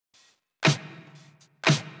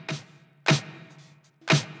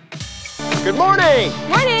Good morning.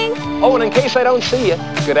 Morning. Oh, and in case I don't see you,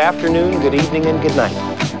 good afternoon, good evening, and good night.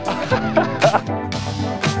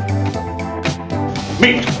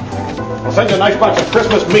 Meat. I'll send you a nice box of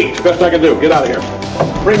Christmas meat. Best I can do. Get out of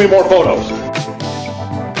here. Bring me more photos.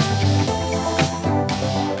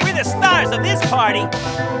 We're the stars of this party.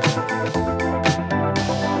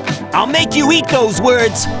 I'll make you eat those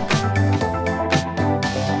words.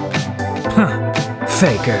 Huh.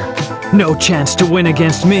 Faker. No chance to win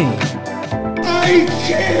against me. I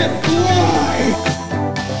can't fly!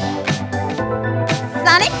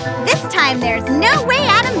 Sonic, this time there's no way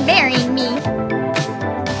out of marrying me.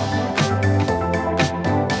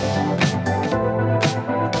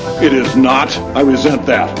 It is not. I resent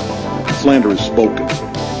that. Slander is spoken.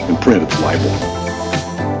 In print, it's libel.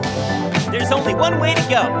 There's only one way to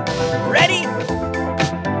go. Ready?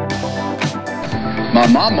 My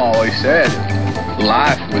mom always said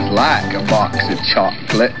life was like a box of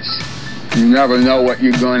chocolates. You never know what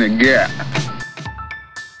you're going to get.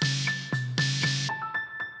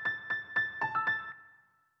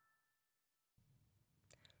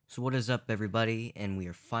 So what is up, everybody, and we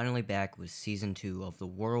are finally back with Season 2 of the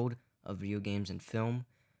World of Video Games and Film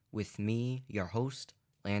with me, your host,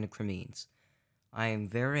 Landon. I am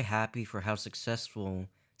very happy for how successful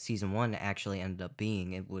Season 1 actually ended up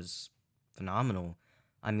being. It was phenomenal.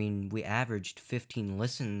 I mean, we averaged 15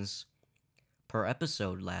 listens per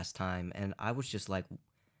episode last time, and I was just like,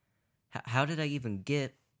 how did I even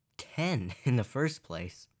get 10 in the first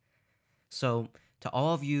place? So, to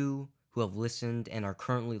all of you who have listened and are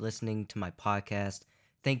currently listening to my podcast,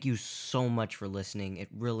 thank you so much for listening. It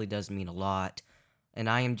really does mean a lot, and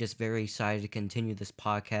I am just very excited to continue this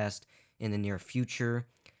podcast in the near future.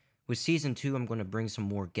 With Season 2, I'm going to bring some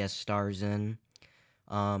more guest stars in.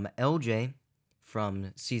 LJ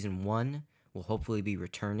from Season 1 will hopefully be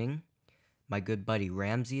returning. My good buddy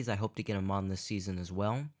Ramses, I hope to get him on this season as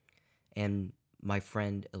well. And my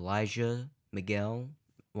friend Elijah, Miguel,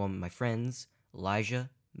 my friends Elijah,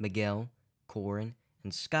 Miguel, Corin,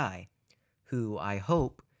 and Sky, who I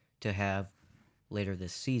hope to have later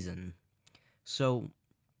this season. So,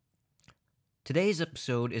 today's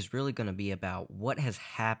episode is really going to be about what has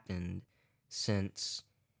happened since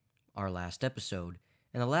our last episode.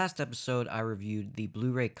 In the last episode, I reviewed the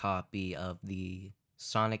Blu-ray copy of the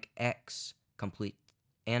Sonic X Complete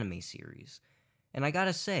Anime Series. And I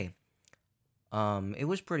gotta say, it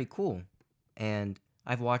was pretty cool. And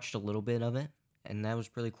I've watched a little bit of it, and that was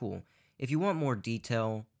pretty cool. If you want more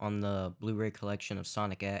detail on the Blu-ray collection of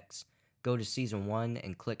Sonic X, go to Season 1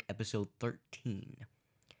 and click Episode 13.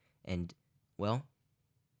 And, well,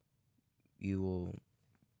 you will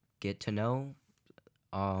get to know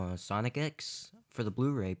Sonic X for the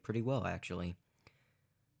Blu-ray pretty well, actually.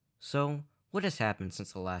 So, what has happened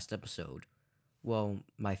since the last episode? Well,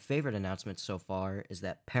 my favorite announcement so far is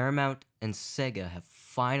that Paramount and Sega have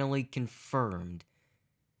finally confirmed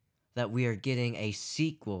that we are getting a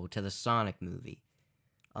sequel to the Sonic movie.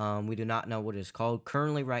 We do not know what it is called.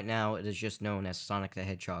 Currently, right now, it is just known as Sonic the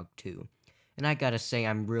Hedgehog 2. And I gotta say,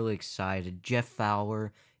 I'm really excited. Jeff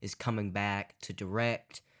Fowler is coming back to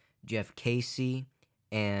direct. Jeff Casey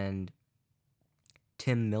and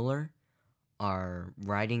Tim Miller are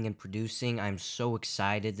writing and producing. I'm so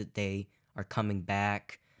excited that they are coming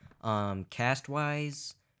back.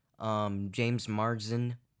 Cast-wise, James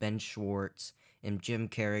Marsden, Ben Schwartz, and Jim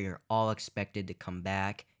Carrey are all expected to come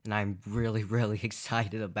back, and I'm really, really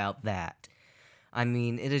excited about that. I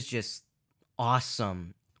mean, it is just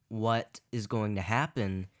awesome what is going to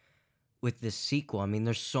happen with this sequel. I mean,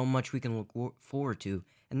 there's so much we can look forward to,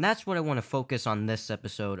 and that's what I want to focus on this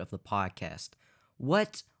episode of the podcast.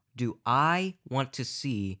 What do I want to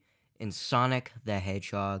see in Sonic the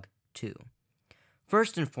Hedgehog 2?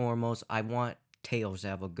 First and foremost, I want Tails to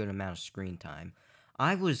have a good amount of screen time.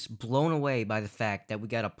 I was blown away by the fact that we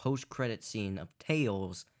got a post-credit scene of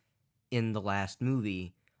Tails in the last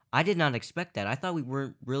movie. I did not expect that. I thought we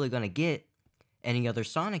weren't really going to get any other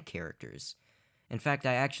Sonic characters. In fact,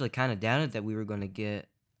 I actually kind of doubted that we were going to get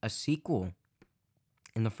a sequel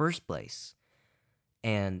in the first place.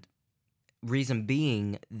 And reason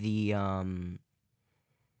being the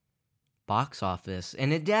box office.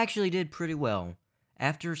 And it actually did pretty well.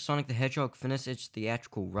 After Sonic the Hedgehog finished its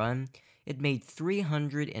theatrical run, it made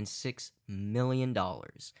 $306 million.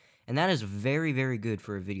 And that is very, very good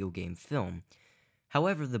for a video game film.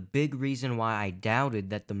 However, the big reason why I doubted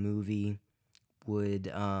that the movie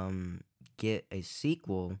would get a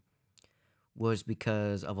sequel was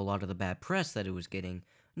because of a lot of the bad press that it was getting.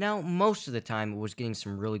 Now, most of the time, it was getting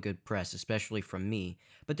some really good press, especially from me.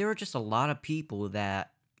 But there were just a lot of people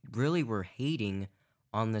that really were hating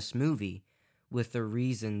on this movie, with the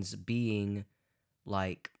reasons being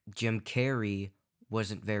like Jim Carrey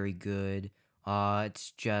wasn't very good.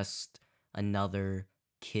 It's just another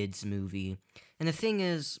kids movie. And the thing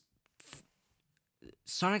is,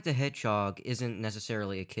 Sonic the Hedgehog isn't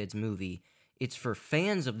necessarily a kids movie. It's for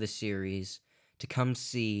fans of the series to come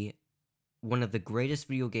see one of the greatest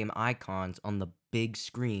video game icons on the big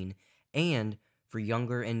screen, and for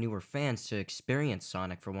younger and newer fans to experience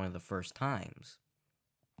Sonic for one of the first times.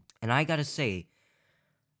 And I gotta say,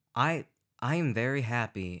 I am very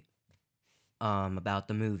happy about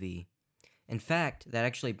the movie. In fact, that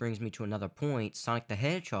actually brings me to another point. Sonic the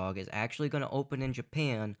Hedgehog is actually going to open in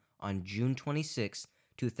Japan on June 26,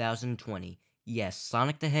 2020. Yes,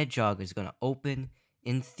 Sonic the Hedgehog is going to open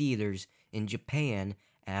in theaters in Japan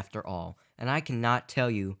after all. And I cannot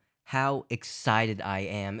tell you how excited I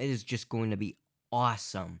am. It is just going to be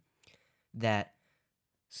awesome that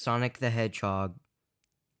Sonic the Hedgehog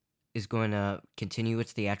is going to continue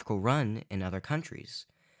its theatrical run in other countries,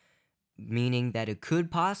 meaning that it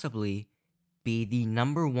could possibly be the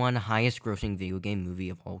 #1 highest grossing video game movie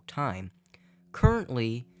of all time.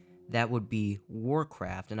 Currently, that would be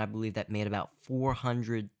Warcraft, and I believe that made about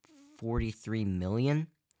 $443 million.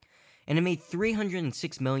 And it made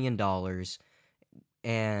 $306 million,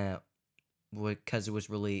 and because it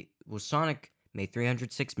was Sonic made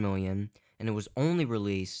 $306 million, and it was only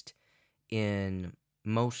released in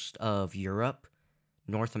most of Europe,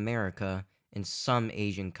 North America, and some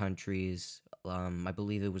Asian countries. I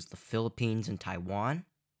believe it was the Philippines and Taiwan,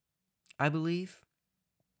 I believe.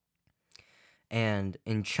 And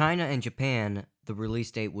in China and Japan, the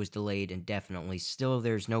release date was delayed indefinitely. Still,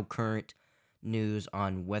 there's no current news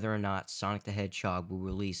on whether or not Sonic the Hedgehog will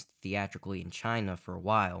release theatrically in China for a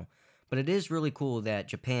while. But it is really cool that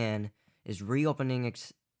Japan is reopening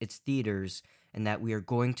its theaters, and that we are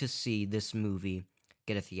going to see this movie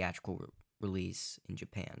get a theatrical release in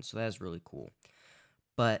Japan. So that's really cool.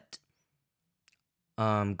 But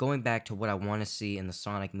going back to what I want to see in the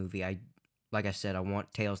Sonic movie, like I said, I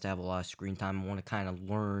want Tails to have a lot of screen time. I want to kind of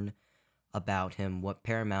learn about him, what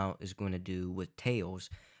Paramount is going to do with Tails,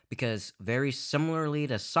 because very similarly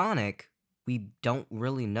to Sonic, we don't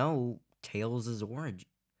really know Tails'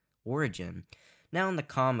 origin. Now in the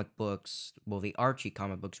comic books, well, the Archie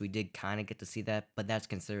comic books, we did kind of get to see that, but that's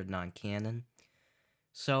considered non-canon.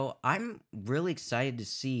 So I'm really excited to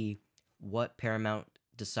see what Paramount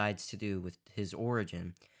decides to do with his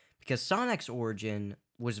origin, because Sonic's origin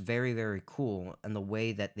was very, very cool in the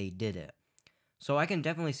way that they did it. So I can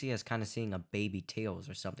definitely see us kind of seeing a baby Tails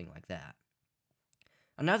or something like that.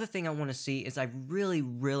 Another thing I want to see is I really,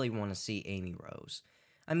 really want to see Amy Rose.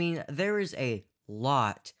 I mean, there is a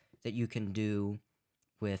lot that you can do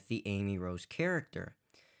with the Amy Rose character.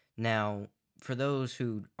 Now, for those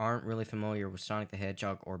who aren't really familiar with Sonic the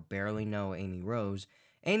Hedgehog or barely know Amy Rose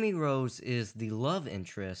is the love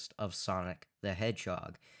interest of Sonic the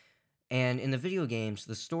Hedgehog. And in the video games,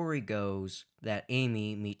 the story goes that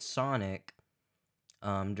Amy meets Sonic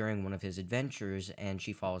during one of his adventures, and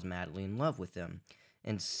she falls madly in love with him.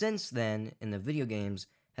 And since then, in the video games,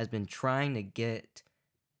 has been trying to get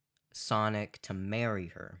Sonic to marry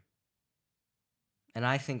her. And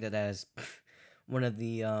I think that is one of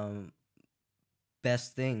the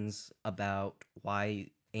best things about why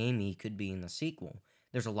Amy could be in the sequel.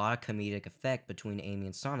 There's a lot of comedic effect between Amy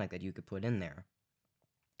and Sonic that you could put in there.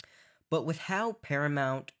 But with how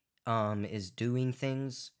Paramount is doing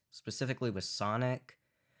things, specifically with Sonic,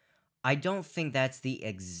 I don't think that's the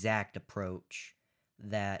exact approach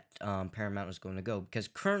that Paramount is going to go. Because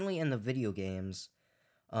currently in the video games,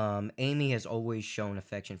 Amy has always shown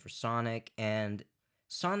affection for Sonic, and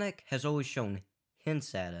Sonic has always shown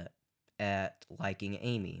hints at it, at liking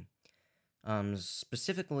Amy.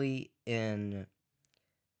 Specifically in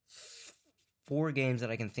 4 games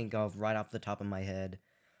that I can think of right off the top of my head.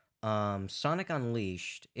 Sonic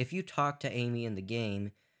Unleashed, if you talk to Amy in the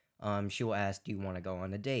game, she will ask, do you want to go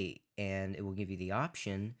on a date? And it will give you the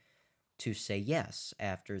option to say yes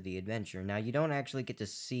after the adventure. Now, you don't actually get to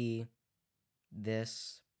see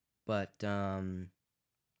this, but the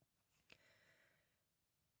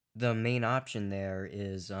main option there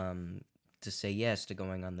is to say yes to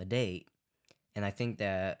going on the date. And I think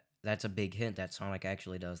that that's a big hint that Sonic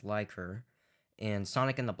actually does like her. In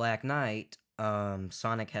Sonic and the Black Knight,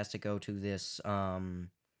 Sonic has to go to this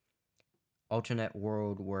alternate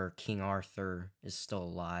world where King Arthur is still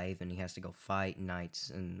alive, and he has to go fight knights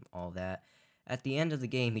and all that. At the end of the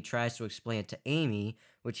game, he tries to explain it to Amy,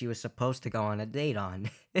 which he was supposed to go on a date on.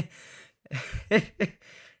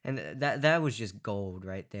 And that was just gold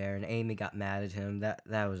right there, and Amy got mad at him.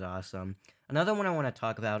 That was awesome. Another one I want to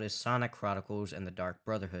talk about is Sonic Chronicles and the Dark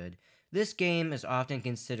Brotherhood. This game is often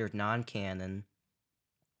considered non-canon.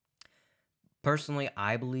 Personally,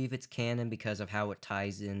 I believe it's canon because of how it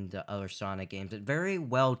ties into other Sonic games. It very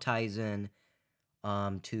well ties in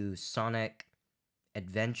to Sonic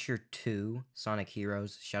Adventure 2, Sonic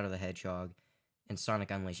Heroes, Shadow the Hedgehog, and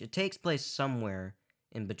Sonic Unleashed. It takes place somewhere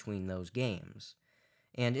in between those games.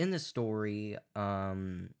 And in the story,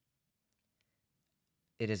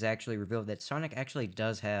 it is actually revealed that Sonic actually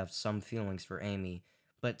does have some feelings for Amy.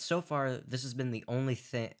 But so far, this has been the only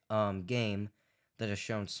game that has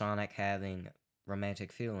shown Sonic having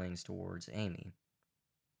romantic feelings towards Amy.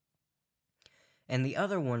 And the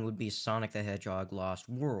other one would be Sonic the Hedgehog Lost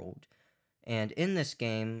World. And in this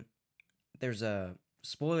game, there's a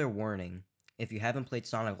spoiler warning. If you haven't played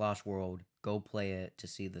Sonic Lost World, go play it to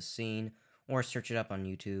see the scene, or search it up on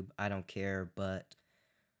YouTube. I don't care, but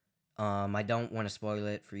I don't want to spoil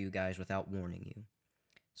it for you guys without warning you.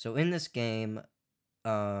 So in this game,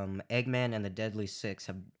 Eggman and the Deadly Six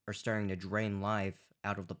are starting to drain life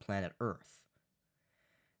out of the planet Earth.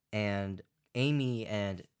 And Amy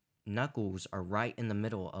and Knuckles are right in the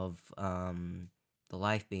middle of the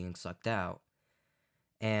life being sucked out.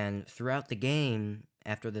 And throughout the game,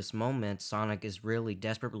 after this moment, Sonic is really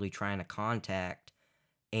desperately trying to contact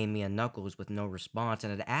Amy and Knuckles with no response,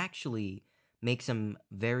 and it actually makes him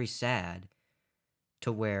very sad,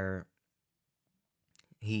 to where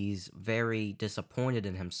he's very disappointed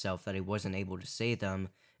in himself that he wasn't able to save them,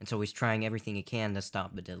 and so he's trying everything he can to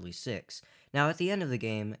stop the Deadly Six. Now, at the end of the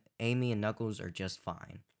game, Amy and Knuckles are just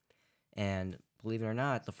fine. And believe it or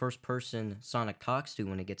not, the first person Sonic talks to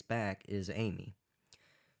when he gets back is Amy.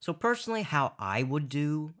 So personally, how I would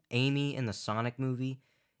do Amy in the Sonic movie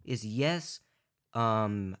is, yes,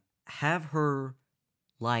 have her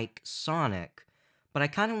like Sonic, but I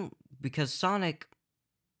kind of, because Sonic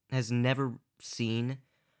has never seen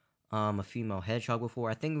a female hedgehog before,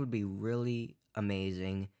 I think it would be really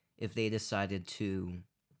amazing if they decided to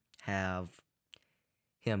have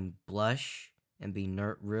him blush and be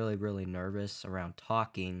really, really nervous around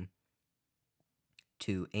talking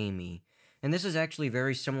to Amy. And this is actually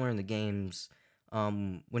very similar in the games.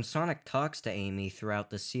 When Sonic talks to Amy throughout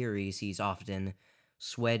the series, he's often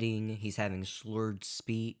sweating, he's having slurred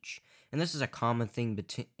speech, and this is a common thing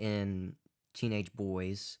in teenage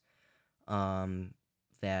boys,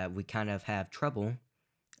 that we kind of have trouble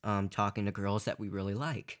talking to girls that we really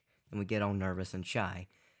like, and we get all nervous and shy.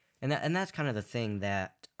 And that's kind of the thing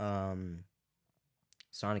that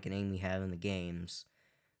Sonic and Amy have in the games.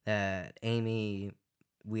 That Amy,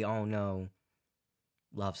 we all know,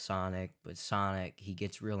 loves Sonic, but Sonic, he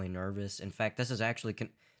gets really nervous. In fact, this was actually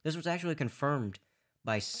confirmed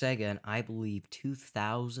by Sega in, I believe,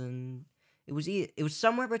 2000. It was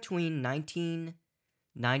somewhere between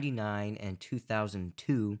 1999 and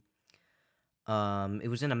 2002. It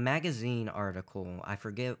was in a magazine article. I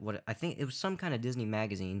forget what, I think it was some kind of Disney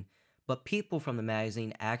magazine, but people from the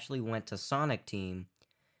magazine actually went to Sonic Team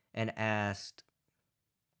and asked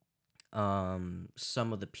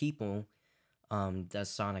some of the people, does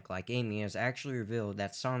Sonic like Amy? And it's actually revealed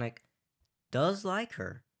that Sonic does like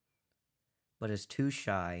her, but is too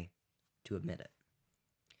shy to admit it.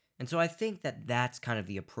 And so I think that that's kind of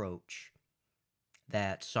the approach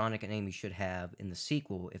that Sonic and Amy should have in the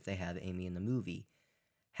sequel if they have Amy in the movie.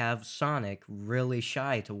 Have Sonic really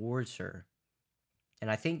shy towards her.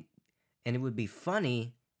 And I think, and it would be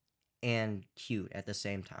funny and cute at the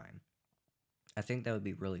same time. I think that would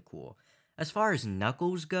be really cool. As far as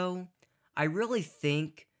Knuckles go, I really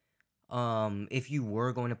think if you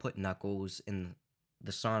were going to put Knuckles in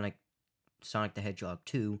the Sonic the Hedgehog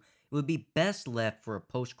 2, it would be best left for a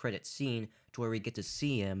post-credit scene to where we get to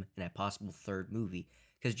see him in a possible third movie.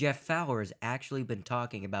 Because Jeff Fowler has actually been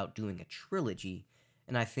talking about doing a trilogy,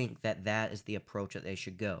 and I think that that is the approach that they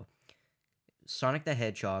should go. Sonic the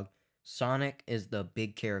Hedgehog, Sonic is the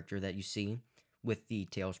big character that you see with the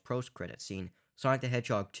Tails post-credit scene. Sonic the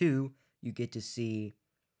Hedgehog 2, you get to see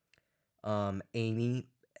Amy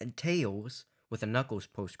and Tails with a Knuckles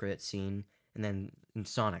post-credit scene, and then in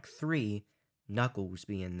Sonic 3, Knuckles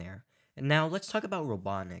being there. And now let's talk about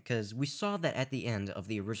Robotnik, because we saw that at the end of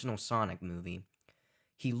the original Sonic movie,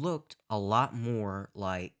 he looked a lot more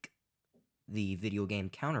like the video game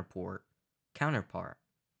counterpart.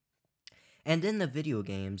 And in the video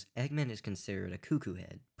games, Eggman is considered a cuckoo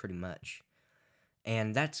head, pretty much.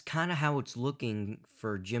 And that's kind of how it's looking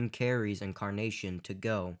for Jim Carrey's incarnation to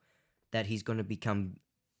go, that he's going to become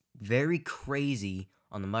very crazy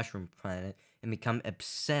on the Mushroom Planet and become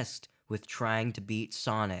obsessed with trying to beat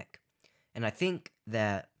Sonic. And I think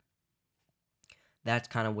that that's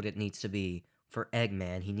kind of what it needs to be for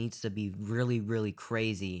Eggman. He needs to be really, really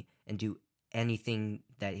crazy and do anything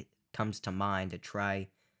that comes to mind to try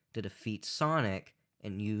to defeat Sonic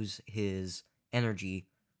and use his energy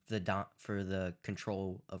for the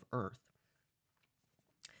control of Earth.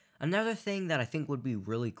 Another thing that I think would be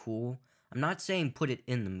really cool, I'm not saying put it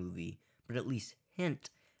in the movie, but at least hint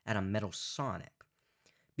at a Metal Sonic.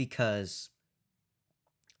 Because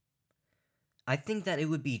I think that it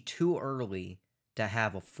would be too early to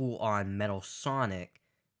have a full-on Metal Sonic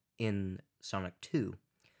in Sonic 2.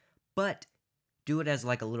 But do it as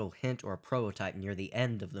like a little hint or a prototype near the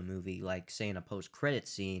end of the movie, like say in a post-credit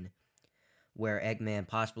scene, where Eggman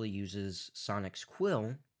possibly uses Sonic's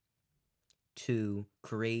quill to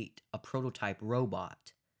create a prototype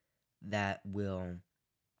robot that will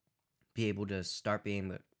be able to start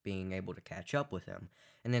being able to catch up with him.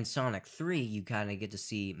 And then Sonic 3, you kind of get to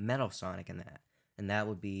see Metal Sonic in that. And that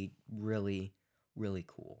would be really, really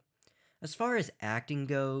cool. As far as acting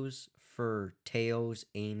goes, for Tails,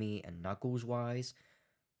 Amy, and Knuckles-wise,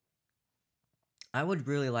 I would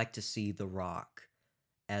really like to see The Rock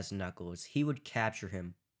as Knuckles. He would capture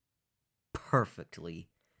him perfectly.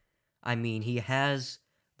 I mean, he has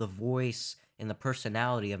the voice and the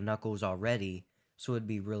personality of Knuckles already, so it'd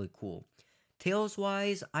be really cool.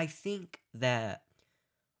 Tails-wise, I think that...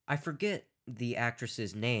 I forget the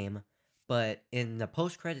actress's name, but in the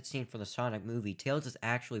post-credit scene for the Sonic movie, Tails is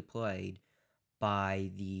actually played by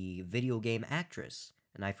the video game actress.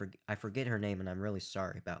 And I forget her name, and I'm really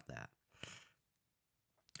sorry about that.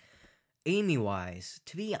 Amy-wise,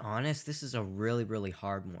 to be honest, this is a really, really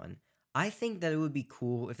hard one. I think that it would be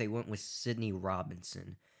cool if they went with Sydney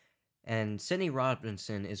Robinson. And Sydney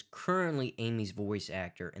Robinson is currently Amy's voice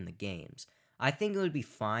actor in the games. I think it would be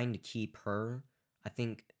fine to keep her. I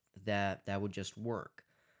think that would just work.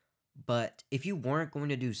 But if you weren't going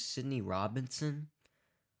to do Sydney Robinson,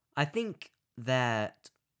 I think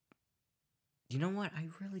that... You know what? I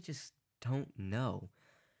really just don't know.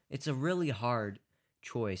 It's a really hard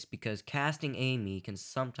choice because casting Amy can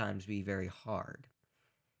sometimes be very hard.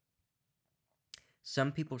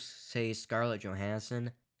 Some people say Scarlett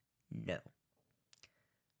Johansson. No.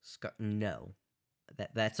 No.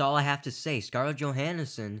 That's all I have to say. Scarlett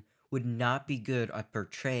Johansson would not be good at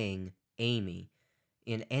portraying Amy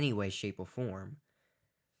in any way, shape, or form.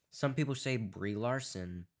 Some people say Brie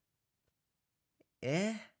Larson.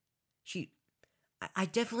 I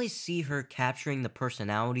definitely see her capturing the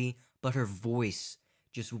personality, but her voice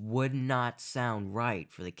just would not sound right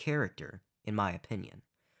for the character, in my opinion.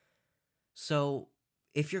 So,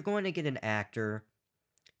 if you're going to get an actor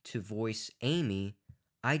to voice Amy,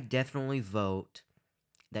 I definitely vote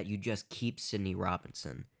that you just keep Sydney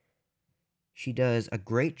Robinson. She does a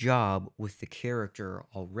great job with the character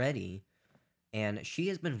already, and she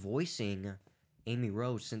has been voicing Amy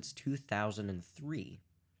Rose since 2003,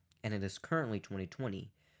 and it is currently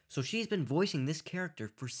 2020. So she's been voicing this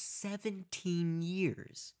character for 17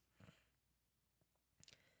 years.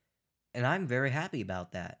 And I'm very happy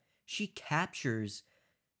about that. She captures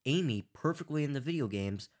Amy perfectly in the video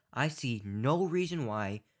games. I see no reason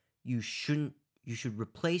why you should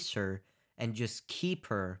replace her and just keep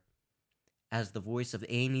her as the voice of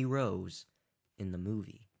Amy Rose in the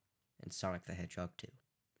movie, in Sonic the Hedgehog 2.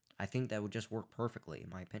 I think that would just work perfectly, in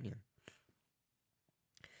my opinion.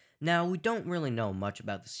 Now, we don't really know much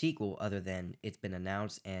about the sequel other than it's been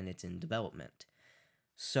announced and it's in development.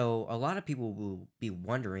 So, a lot of people will be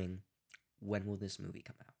wondering, when will this movie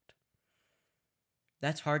come out?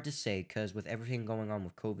 That's hard to say, because with everything going on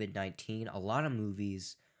with COVID-19, a lot of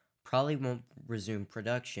movies probably won't resume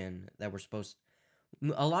production that were supposed...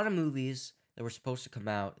 A lot of movies that were supposed to come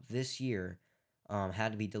out this year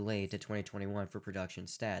had to be delayed to 2021 for production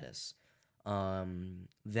status.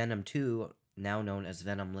 Venom 2, now known as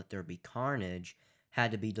Venom Let There Be Carnage,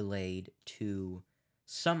 had to be delayed to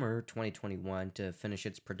summer 2021 to finish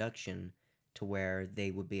its production to where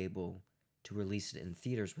they would be able to release it in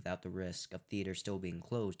theaters without the risk of theaters still being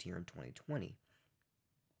closed here in 2020.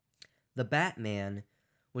 The Batman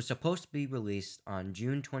was supposed to be released on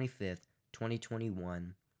June 25th,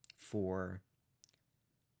 2021 for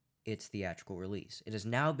its theatrical release. It has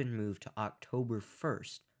now been moved to October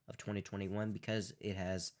 1st of 2021 because it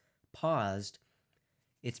has paused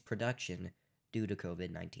its production due to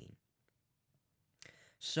COVID-19.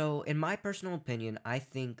 So, in my personal opinion, I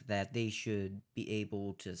think that they should be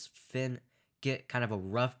able to get kind of a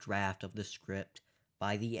rough draft of the script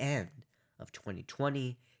by the end of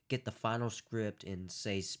 2020, get the final script in,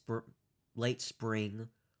 say, late spring,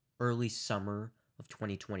 early summer of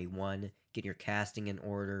 2021, get your casting in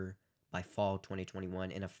order by fall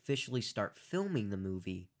 2021, and officially start filming the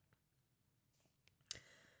movie.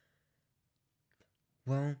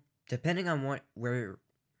 Well, depending on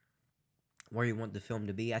where you want the film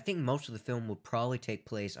to be. I think most of the film will probably take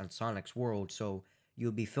place on Sonic's world, so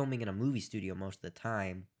you'll be filming in a movie studio most of the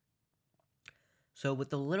time. So with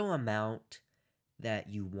the little amount that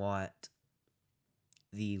you want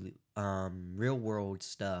the real world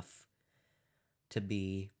stuff to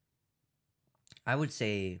be, I would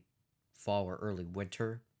say fall or early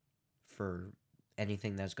winter for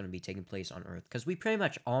anything that's going to be taking place on Earth. Because we pretty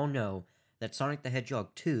much all know that Sonic the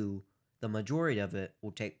Hedgehog 2, the majority of it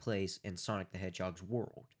will take place in Sonic the Hedgehog's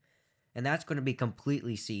world. And that's going to be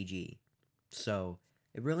completely CG. So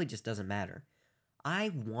it really just doesn't matter. I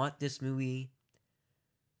want this movie,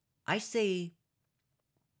 I say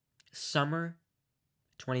summer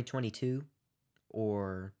 2022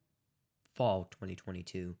 or fall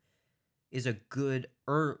 2022 is a good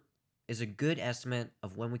estimate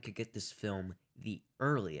of when we could get this film the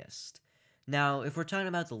earliest. Now, if we're talking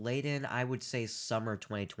about the late end, I would say summer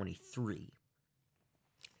 2023.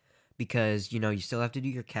 Because, you still have to do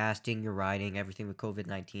your casting, your writing, everything with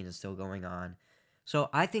COVID-19 is still going on. So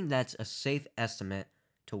I think that's a safe estimate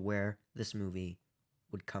to where this movie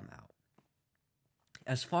would come out.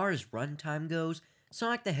 As far as runtime goes,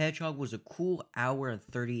 Sonic the Hedgehog was a cool hour and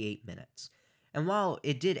 38 minutes. And while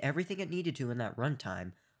it did everything it needed to in that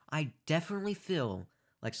runtime, I definitely feel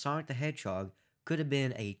like Sonic the Hedgehog could have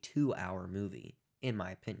been a 2-hour movie, in my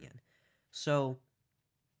opinion. So,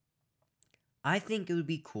 I think it would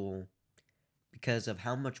be cool, because of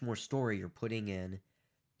how much more story you're putting in,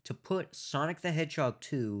 to put Sonic the Hedgehog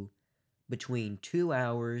 2 between 2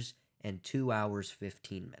 hours and 2 hours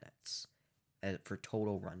 15 minutes for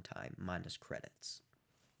total runtime, minus credits.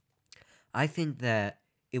 I think that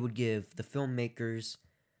it would give the filmmakers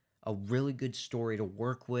a really good story to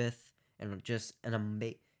work with, and just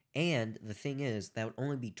and the thing is, that would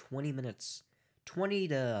only be 20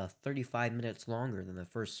 to 35 minutes longer than the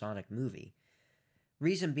first Sonic movie.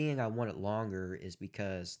 Reason being I want it longer is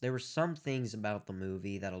because there were some things about the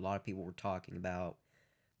movie that a lot of people were talking about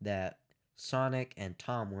that Sonic and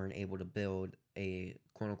Tom weren't able to build a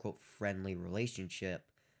quote-unquote friendly relationship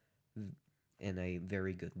in a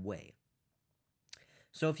very good way.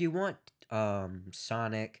 So if you want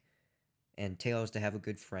Sonic and Tails to have a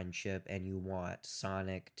good friendship, and you want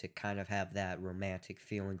Sonic to kind of have that romantic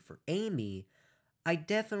feeling for Amy, I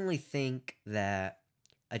definitely think that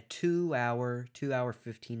a 2-hour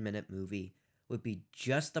 15-minute movie would be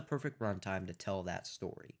just the perfect runtime to tell that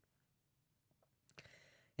story.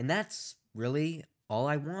 And that's really all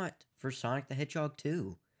I want for Sonic the Hedgehog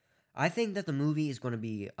 2. I think that the movie is going to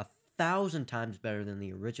be 1,000 times better than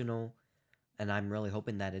the original, and I'm really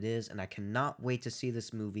hoping that it is, and I cannot wait to see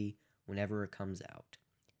this movie whenever it comes out.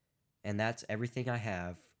 And that's everything I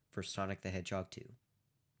have for Sonic the Hedgehog 2.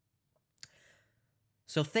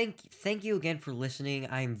 So thank you again for listening.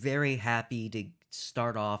 I'm very happy to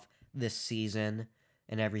start off this season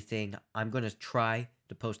and everything. I'm going to try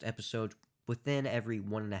to post episodes within every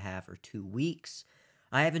 1.5 or 2 weeks.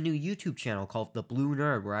 I have a new YouTube channel called The Blue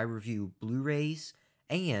Nerd, where I review Blu-rays,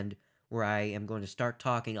 and where I am going to start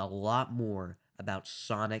talking a lot more about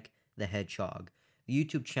Sonic the Hedgehog. The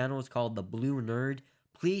YouTube channel is called The Blue Nerd.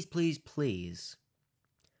 Please, please, please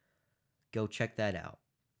go check that out.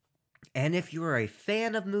 And if you're a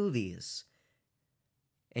fan of movies,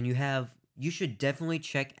 and you should definitely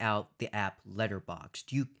check out the app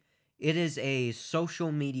Letterboxd. It is a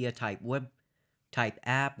social media type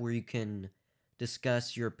app where you can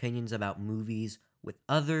discuss your opinions about movies with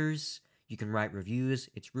others. You can write reviews.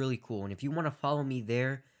 It's really cool. And if you want to follow me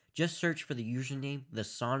there, just search for the username The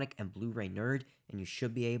Sonic and Blu-ray Nerd, and you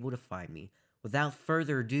should be able to find me. Without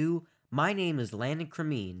further ado, my name is Landon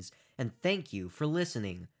Cremines, and thank you for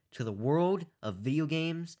listening to the world of video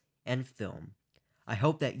games and film. I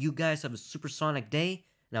hope that you guys have a supersonic day,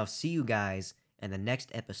 and I'll see you guys in the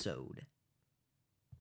next episode.